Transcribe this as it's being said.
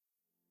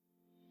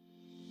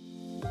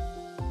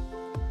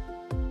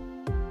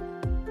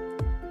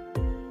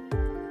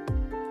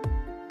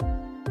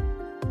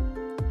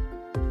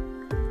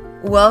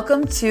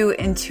Welcome to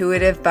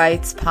Intuitive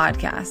Bites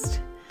podcast.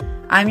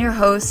 I'm your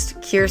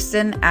host,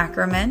 Kirsten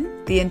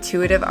Ackerman, the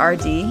Intuitive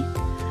RD.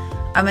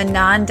 I'm a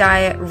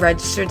non-diet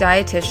registered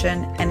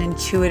dietitian and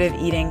intuitive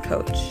eating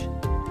coach.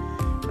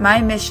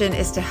 My mission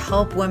is to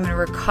help women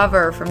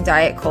recover from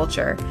diet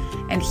culture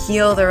and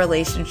heal their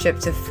relationship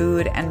to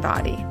food and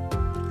body.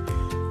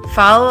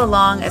 Follow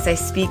along as I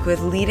speak with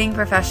leading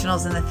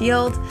professionals in the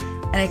field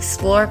and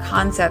explore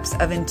concepts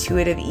of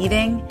intuitive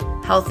eating,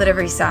 health at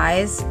every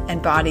size,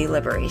 and body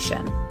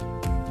liberation.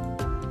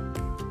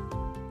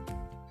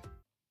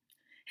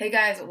 Hey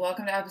guys,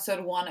 welcome to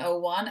episode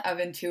 101 of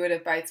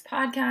Intuitive Bites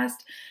podcast.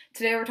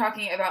 Today we're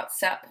talking about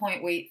set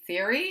point weight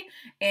theory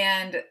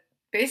and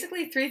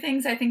basically 3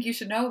 things I think you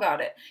should know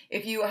about it.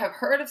 If you have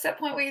heard of set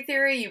point weight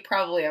theory, you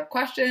probably have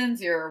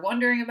questions, you're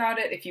wondering about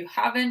it. If you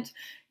haven't,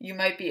 you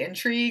might be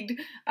intrigued.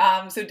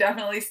 So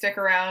definitely stick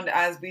around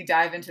as we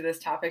dive into this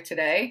topic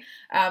today.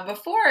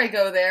 Before I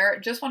go there,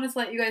 just wanted to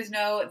let you guys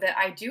know that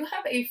I do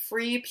have a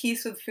free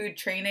Peace with Food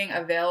training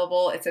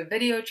available. It's a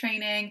video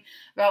training,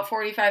 about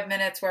 45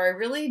 minutes, where I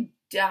really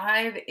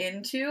dive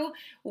into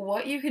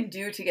what you can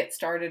do to get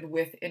started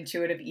with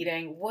intuitive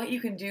eating, what you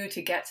can do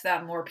to get to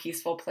that more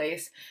peaceful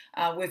place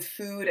with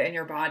food and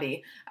your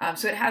body.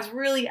 So it has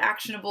really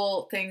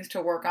actionable things to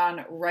work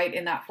on right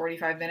in that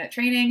 45-minute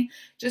training.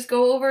 Just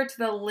go over to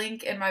the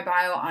link in my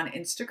bio on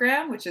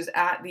Instagram, which is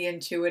at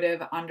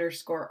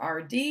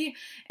 @theintuitive_RD,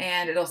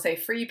 and it'll say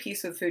free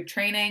Peace with Food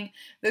training.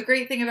 The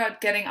great thing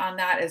about getting on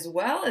that as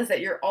well is that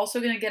you're also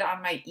going to get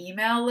on my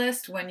email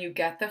list when you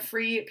get the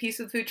free Peace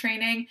with Food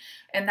training,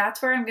 and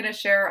that's where I'm going to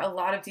share a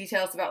lot of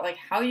details about like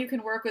how you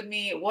can work with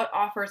me, what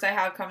offers I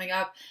have coming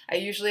up. I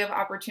usually have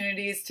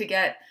opportunities to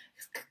get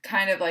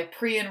kind of like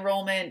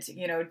pre-enrollment,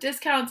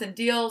 discounts and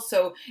deals.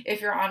 So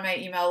if you're on my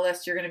email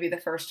list, you're going to be the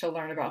first to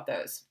learn about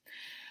those.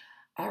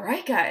 All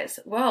right, guys.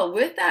 Well,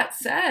 with that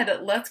said,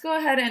 let's go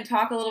ahead and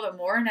talk a little bit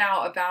more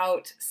now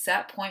about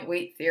set point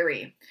weight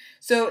theory.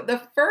 So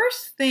the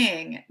first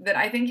thing that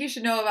I think you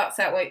should know about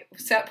set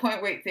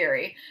point weight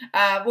theory,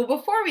 well,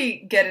 before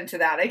we get into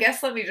that, I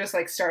guess let me just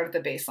start at the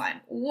baseline.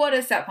 What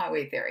is set point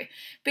weight theory?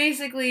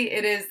 Basically,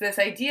 it is this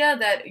idea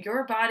that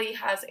your body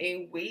has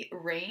a weight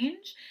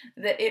range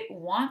that it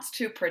wants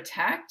to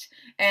protect,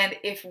 and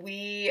if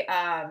we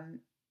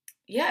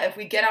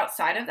get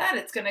outside of that,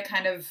 it's going to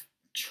kind of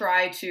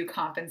try to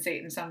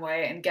compensate in some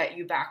way and get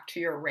you back to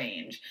your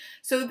range.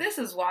 So this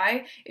is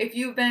why if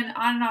you've been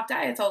on and off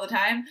diets all the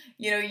time,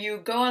 you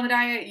go on the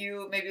diet,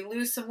 you maybe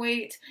lose some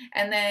weight,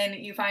 and then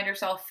you find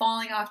yourself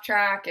falling off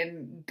track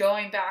and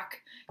going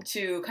back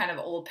to kind of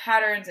old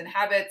patterns and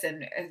habits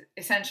and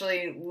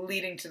essentially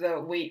leading to the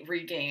weight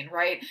regain,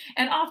 right?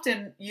 And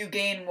often you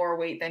gain more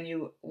weight than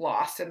you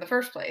lost in the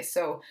first place.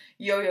 So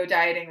yo-yo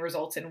dieting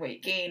results in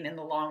weight gain in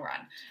the long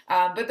run.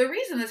 But the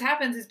reason this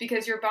happens is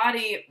because your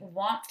body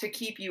wants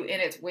to keep you in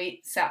its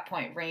weight set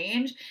point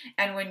range.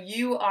 And when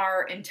you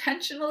are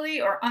intentionally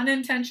or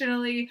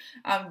unintentionally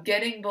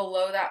getting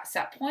below that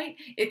set point,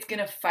 it's going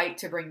to fight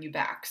to bring you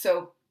back.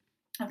 So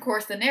of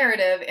course, the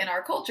narrative in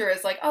our culture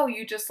is like, oh,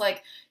 you just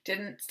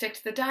didn't stick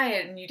to the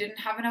diet and you didn't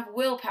have enough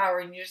willpower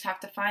and you just have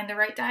to find the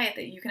right diet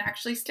that you can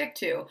actually stick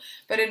to.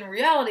 But in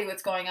reality,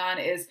 what's going on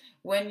is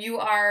when you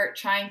are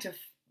trying to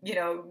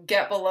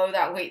get below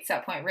that weight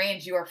set point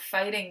range, you are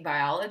fighting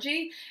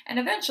biology, and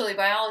eventually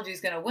biology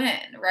is going to win,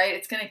 right?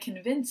 It's going to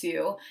convince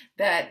you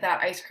that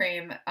ice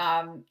cream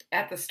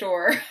at the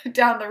store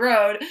down the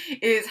road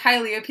is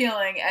highly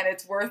appealing and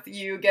it's worth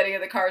you getting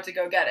in the car to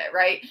go get it,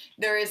 right?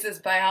 There is this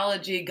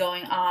biology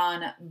going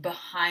on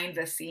behind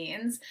the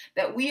scenes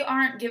that we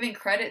aren't giving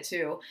credit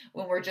to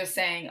when we're just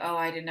saying, oh,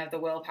 I didn't have the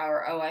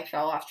willpower, oh, I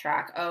fell off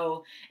track,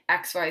 oh,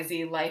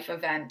 XYZ life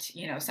event,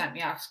 sent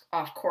me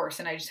off course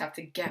and I just have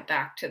to get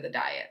back to the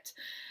diet.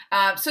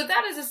 So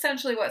that is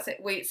essentially what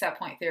weight set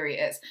point theory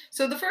is.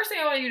 So the first thing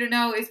I want you to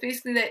know is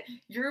basically that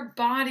your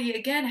body,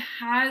 again,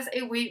 has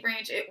a weight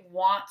range it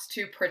wants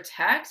to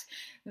protect.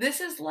 This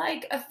is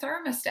like a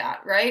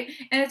thermostat, right?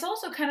 And it's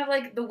also kind of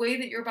like the way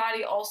that your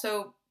body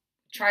also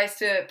tries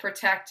to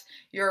protect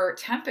your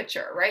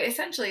temperature, right?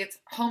 Essentially, it's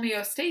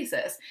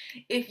homeostasis.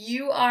 If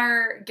you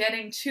are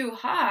getting too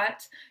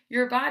hot,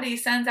 your body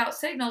sends out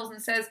signals and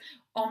says,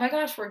 oh my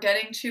gosh, we're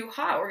getting too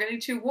hot, we're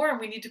getting too warm,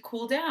 we need to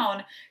cool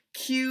down.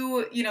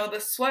 Cue, the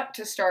sweat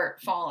to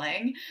start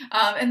falling.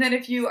 And then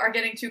if you are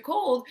getting too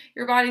cold,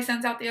 your body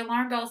sends out the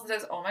alarm bells and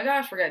says, oh my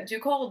gosh, we're getting too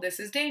cold, this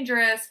is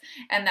dangerous.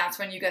 And that's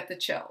when you get the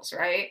chills,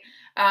 right?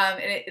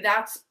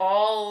 That's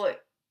all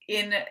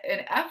in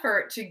an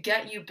effort to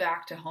get you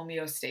back to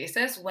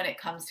homeostasis when it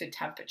comes to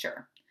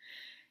temperature.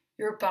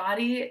 Your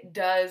body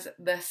does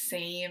the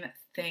same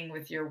thing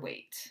with your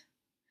weight.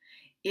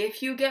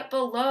 If you get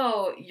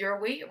below your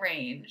weight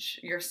range,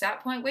 your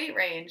set point weight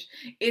range,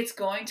 it's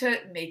going to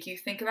make you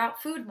think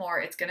about food more.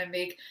 It's going to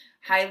make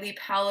highly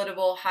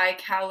palatable, high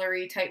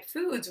calorie type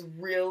foods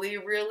really,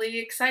 really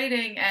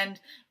exciting and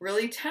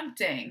really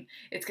tempting.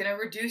 It's going to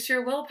reduce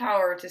your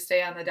willpower to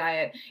stay on the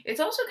diet. It's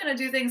also going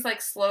to do things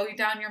like slow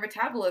down your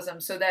metabolism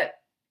so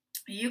that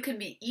you can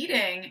be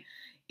eating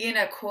in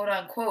a quote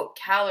unquote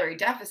calorie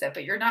deficit,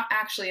 but you're not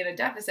actually in a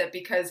deficit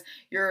because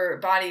your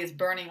body is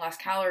burning less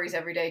calories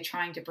every day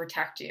trying to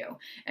protect you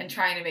and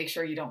trying to make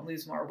sure you don't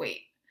lose more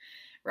weight.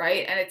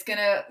 Right? And it's going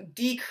to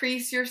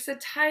decrease your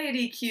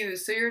satiety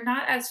cues. So you're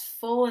not as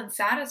full and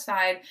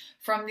satisfied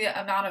from the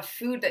amount of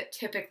food that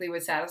typically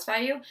would satisfy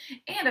you.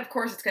 And of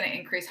course, it's going to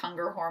increase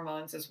hunger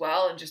hormones as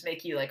well and just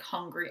make you like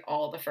hungry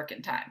all the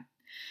freaking time.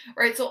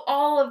 Right? So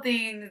all of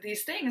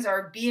these things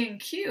are being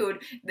cued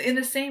in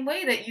the same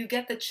way that you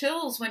get the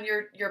chills when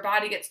your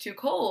body gets too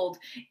cold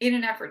in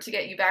an effort to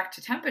get you back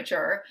to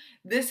temperature.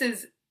 This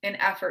is an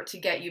effort to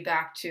get you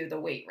back to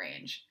the weight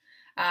range.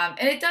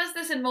 And it does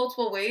this in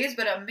multiple ways,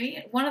 but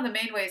one of the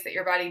main ways that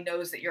your body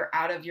knows that you're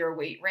out of your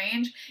weight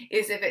range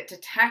is if it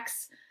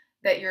detects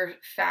that your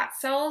fat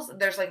cells,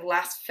 there's like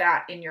less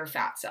fat in your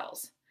fat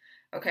cells.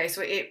 Okay,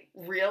 so it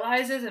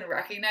realizes and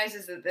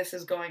recognizes that this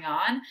is going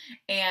on,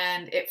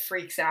 and it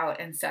freaks out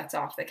and sets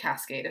off the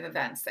cascade of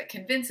events that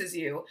convinces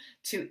you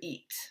to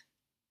eat.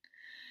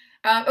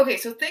 Okay,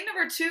 so thing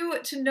number 2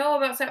 to know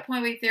about set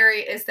point weight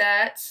theory is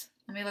that,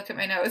 let me look at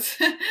my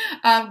notes,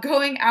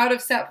 going out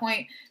of set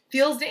point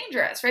feels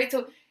dangerous, right?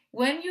 So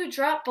when you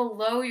drop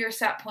below your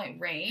set point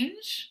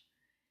range,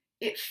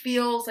 it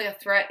feels like a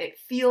threat. It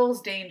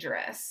feels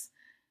dangerous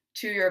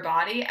to your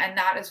body, and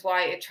that is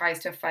why it tries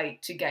to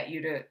fight to get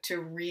you to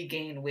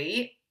regain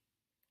weight.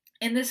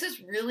 And this is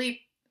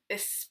really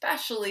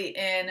especially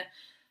in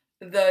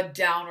the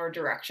downward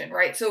direction,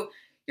 right? So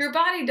your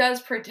body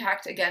does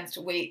protect against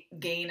weight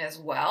gain as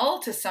well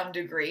to some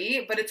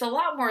degree, but it's a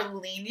lot more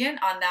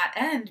lenient on that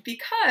end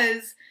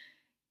because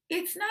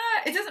it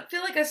doesn't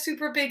feel like a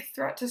super big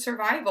threat to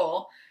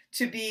survival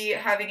to be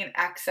having an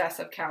excess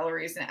of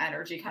calories and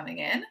energy coming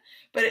in,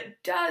 but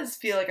it does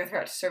feel like a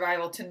threat to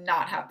survival to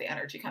not have the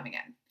energy coming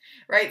in,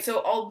 right?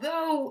 So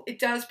although it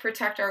does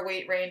protect our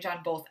weight range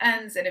on both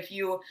ends, and if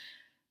you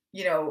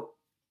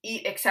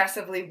eat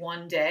excessively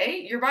one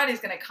day, your body's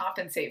going to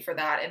compensate for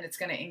that, and it's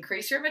going to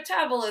increase your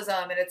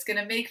metabolism, and it's going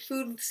to make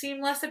food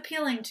seem less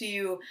appealing to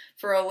you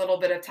for a little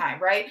bit of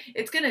time, right?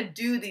 It's going to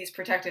do these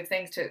protective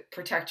things to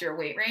protect your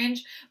weight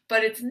range,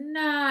 but it's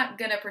not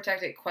going to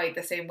protect it quite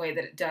the same way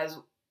that it does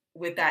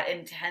with that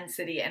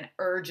intensity and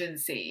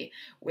urgency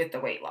with the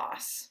weight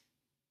loss.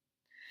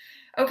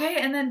 Okay,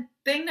 and then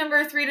thing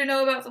number 3 to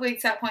know about the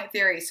weight set point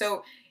theory.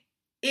 So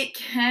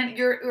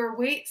your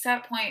weight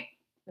set point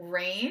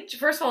range,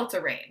 first of all, it's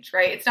a range,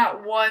 right? It's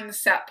not one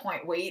set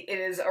point weight. It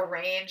is a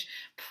range,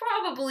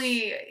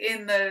 probably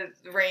in the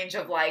range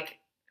of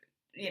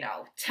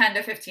 10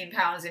 to 15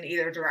 pounds in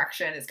either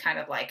direction is kind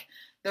of like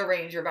the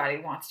range your body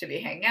wants to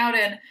be hanging out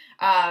in.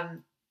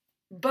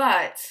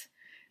 But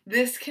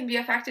this can be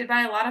affected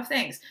by a lot of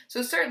things.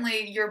 So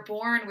certainly you're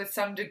born with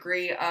some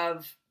degree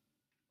of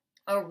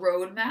a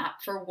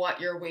roadmap for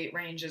what your weight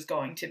range is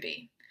going to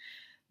be.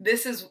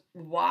 This is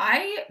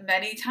why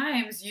many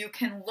times you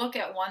can look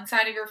at one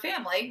side of your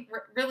family,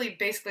 really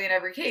basically in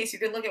every case, you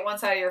can look at one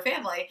side of your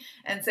family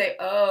and say,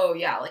 oh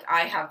yeah, like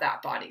I have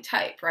that body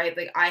type, right?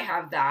 Like I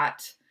have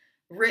that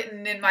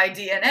written in my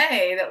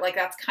DNA that like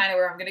that's kind of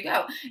where I'm going to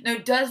go. Now,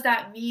 does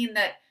that mean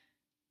that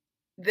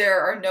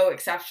there are no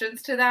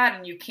exceptions to that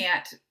and you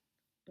can't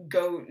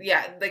go,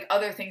 like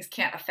other things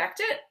can't affect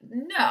it?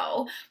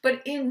 No,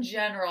 but in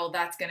general,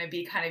 that's going to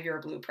be kind of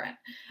your blueprint.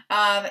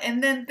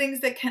 And then things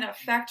that can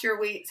affect your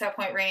weight set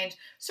point range,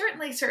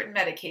 certainly certain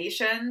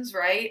medications,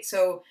 right?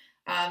 So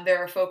there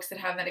are folks that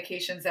have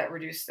medications that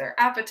reduce their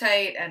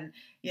appetite, and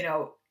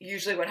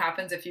usually what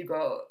happens if you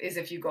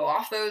go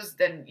off those,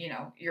 then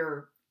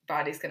your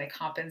body's going to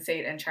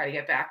compensate and try to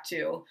get back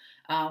to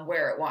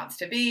where it wants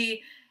to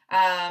be.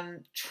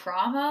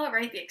 Trauma,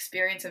 right? The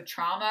experience of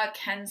trauma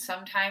can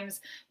sometimes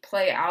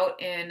play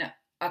out in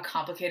a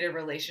complicated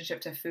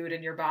relationship to food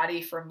in your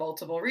body for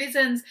multiple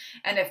reasons.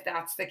 And if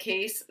that's the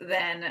case,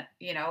 then,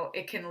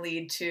 it can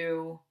lead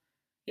to,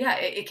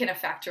 it can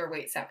affect your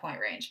weight set point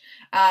range.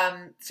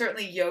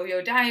 Certainly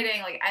yo-yo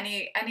dieting, like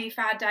any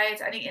fad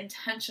diets, any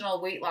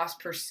intentional weight loss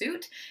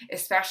pursuit,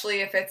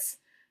 especially if it's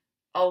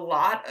a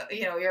lot,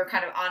 you're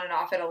kind of on and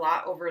off it a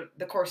lot over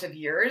the course of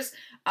years,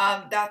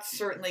 that's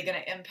certainly going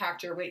to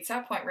impact your weight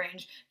set point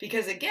range,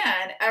 because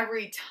again,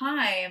 every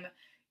time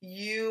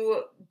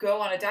you go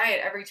on a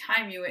diet, every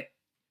time you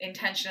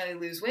intentionally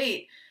lose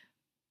weight,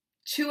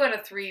 2 out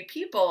of 3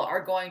 people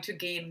are going to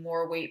gain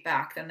more weight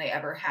back than they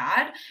ever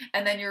had,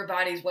 and then your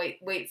body's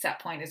weight set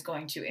point is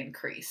going to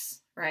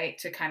increase, right,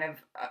 to kind of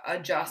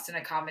adjust and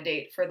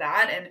accommodate for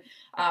that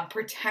and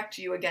protect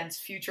you against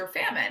future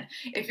famine.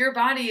 If your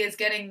body is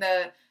getting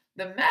the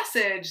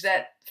message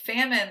that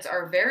famines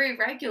are very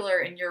regular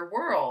in your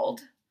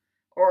world,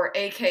 or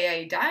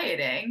AKA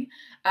dieting,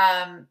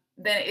 then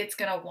it's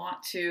going to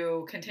want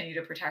to continue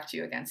to protect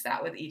you against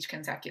that with each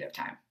consecutive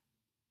time.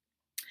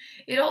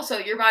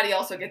 Your body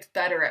also gets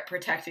better at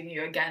protecting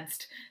you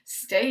against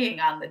staying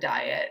on the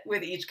diet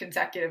with each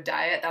consecutive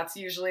diet. That's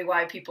usually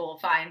why people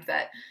find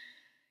that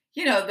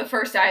the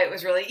first diet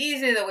was really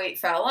easy, the weight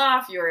fell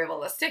off, you were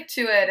able to stick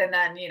to it, and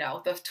then,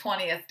 the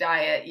 20th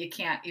diet you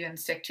can't even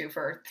stick to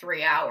for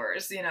 3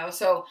 hours.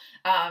 So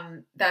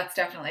that's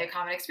definitely a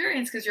common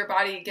experience because your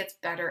body gets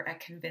better at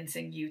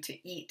convincing you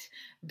to eat,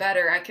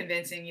 better at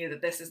convincing you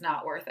that this is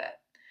not worth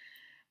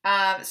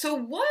it. So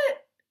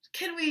what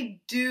can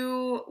we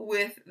do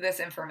with this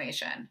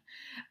information?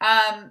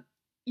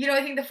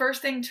 I think the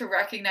first thing to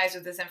recognize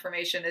with this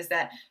information is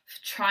that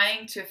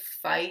trying to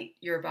fight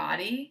your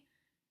body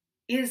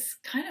is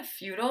kind of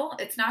futile.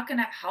 It's not going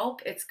to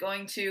help. It's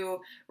going to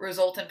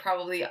result in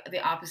probably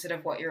the opposite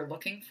of what you're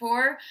looking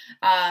for.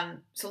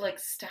 So, like,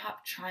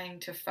 stop trying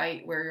to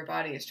fight where your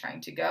body is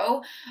trying to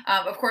go.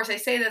 Of course, I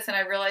say this and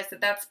I realize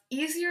that that's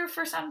easier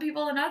for some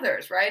people than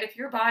others, right? If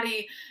your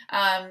body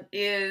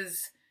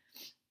is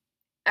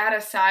at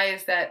a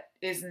size that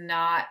is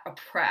not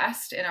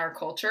oppressed in our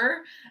culture,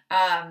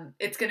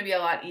 it's going to be a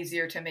lot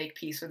easier to make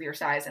peace with your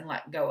size and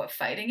let go of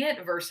fighting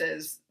it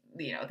versus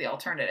the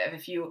alternative.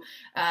 If you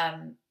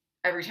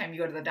every time you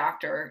go to the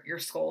doctor, you're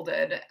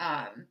scolded,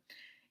 and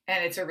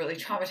it's a really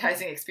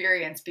traumatizing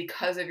experience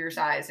because of your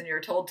size, and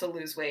you're told to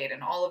lose weight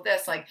and all of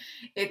this, like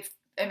it's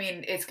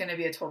going to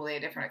be a totally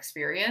different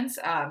experience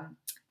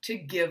to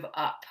give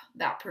up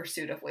that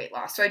pursuit of weight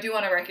loss. So I do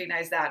want to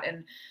recognize that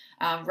and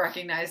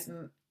recognize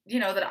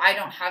that I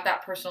don't have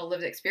that personal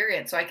lived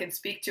experience, so I can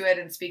speak to it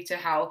and speak to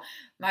how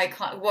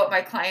what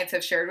my clients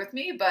have shared with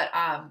me, but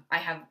I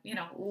have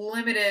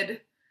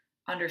limited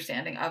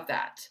understanding of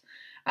that.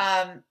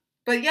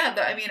 But yeah,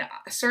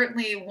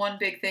 certainly one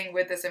big thing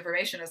with this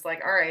information is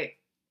like, all right,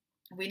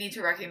 we need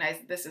to recognize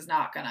that this is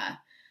not gonna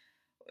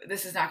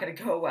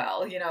go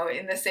well.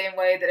 In the same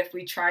way that if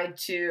we tried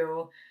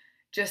to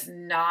just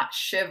not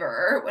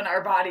shiver when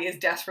our body is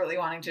desperately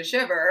wanting to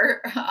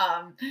shiver,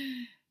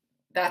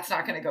 that's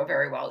not going to go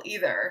very well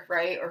either,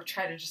 right? Or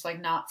try to just like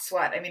not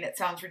sweat. It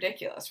sounds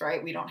ridiculous,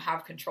 right? We don't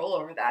have control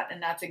over that.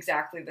 And that's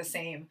exactly the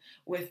same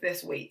with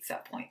this weight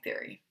set point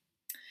theory.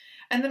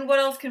 And then what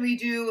else can we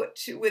do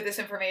with this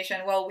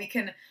information? Well, we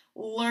can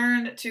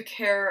learn to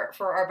care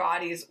for our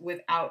bodies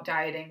without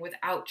dieting,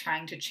 without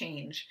trying to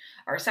change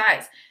our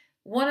size.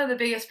 One of the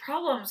biggest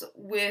problems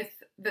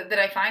that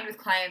I find with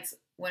clients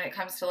when it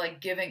comes to like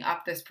giving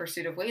up this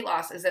pursuit of weight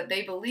loss is that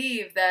they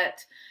believe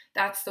that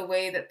that's the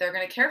way that they're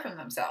going to care for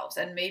themselves.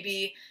 And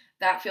maybe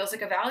that feels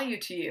like a value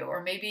to you,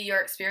 or maybe you're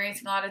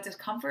experiencing a lot of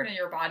discomfort in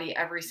your body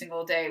every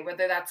single day,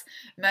 whether that's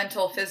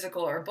mental,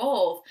 physical, or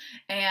both.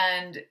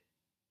 And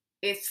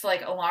it's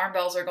like alarm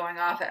bells are going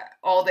off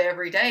all day,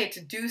 every day to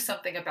do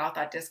something about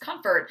that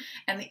discomfort.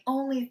 And the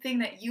only thing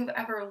that you've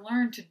ever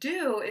learned to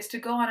do is to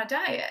go on a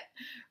diet,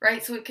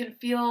 right? So it can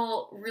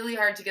feel really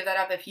hard to give that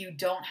up if you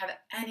don't have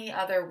any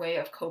other way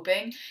of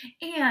coping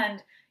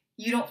and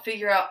you don't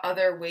figure out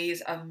other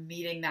ways of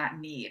meeting that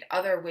need,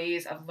 other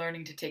ways of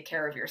learning to take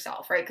care of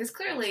yourself, right? Because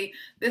clearly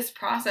this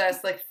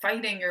process, like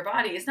fighting your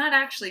body, is not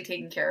actually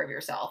taking care of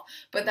yourself,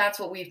 but that's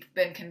what we've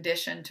been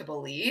conditioned to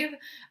believe.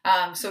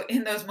 So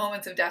in those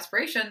moments of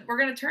desperation, we're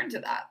going to turn to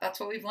that. That's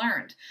what we've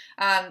learned.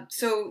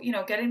 So,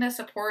 getting the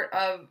support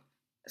of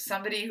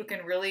somebody who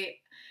can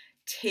really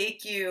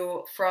take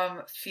you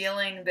from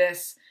feeling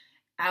this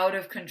out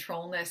of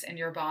controlness in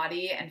your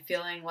body and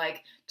feeling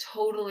like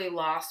totally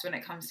lost when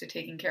it comes to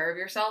taking care of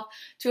yourself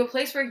to a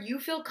place where you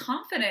feel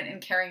confident in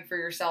caring for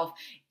yourself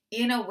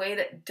in a way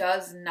that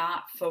does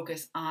not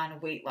focus on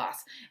weight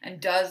loss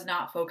and does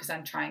not focus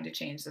on trying to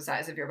change the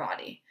size of your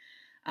body.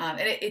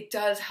 And it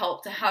does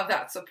help to have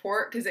that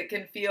support because it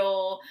can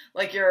feel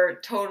like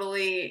you're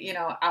totally,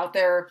 out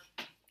there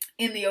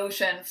in the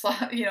ocean,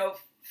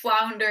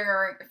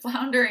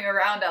 floundering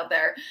around out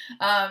there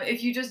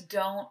if you just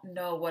don't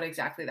know what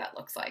exactly that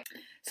looks like.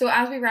 So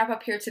as we wrap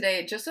up here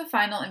today, just a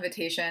final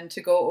invitation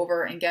to go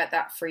over and get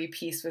that free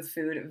Peace with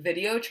Food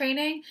video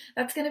training.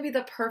 That's going to be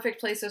the perfect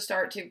place to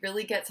start to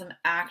really get some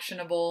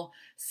actionable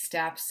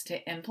steps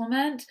to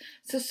implement.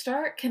 So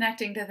start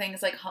connecting to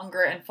things like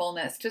hunger and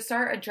fullness, to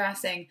start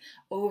addressing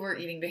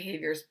overeating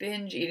behaviors,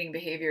 binge eating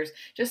behaviors,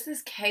 just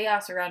this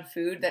chaos around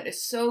food that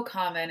is so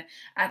common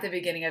at the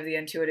beginning of the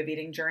intuitive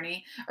eating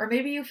journey. Or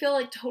maybe you feel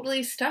like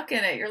totally stuck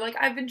in it. You're like,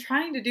 I've been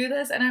trying to do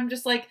this and I'm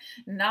just like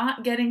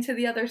not getting to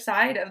the other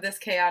side of this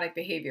chaotic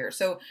behavior.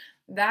 So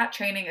that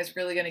training is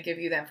really going to give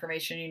you the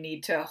information you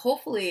need to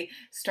hopefully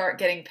start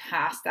getting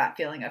past that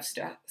feeling of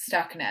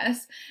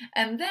stuckness.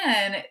 And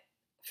then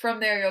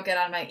from there, you'll get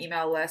on my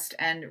email list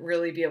and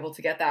really be able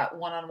to get that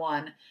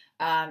one-on-one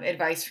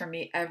advice from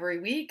me every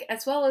week,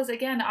 as well as,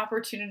 again,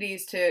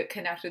 opportunities to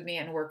connect with me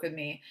and work with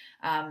me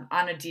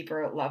on a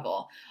deeper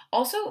level.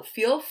 Also,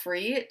 feel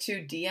free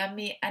to DM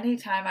me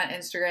anytime on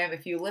Instagram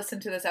if you listen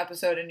to this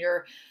episode and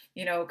you're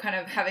kind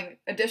of having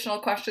additional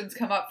questions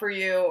come up for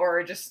you,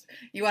 or just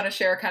you want to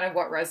share kind of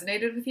what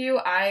resonated with you.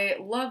 I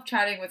love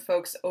chatting with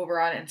folks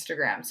over on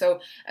Instagram.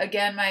 So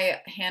again,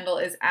 my handle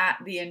is at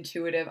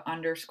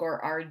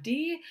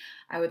 @theintuitive_RD.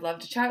 I would love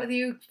to chat with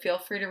you. Feel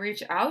free to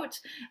reach out.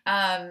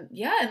 And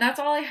that's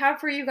all I have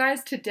for you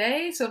guys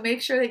today. So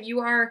make sure that you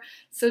are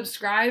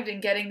subscribed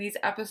and getting these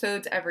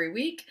episodes every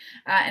week.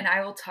 And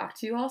I will talk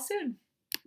to you all soon.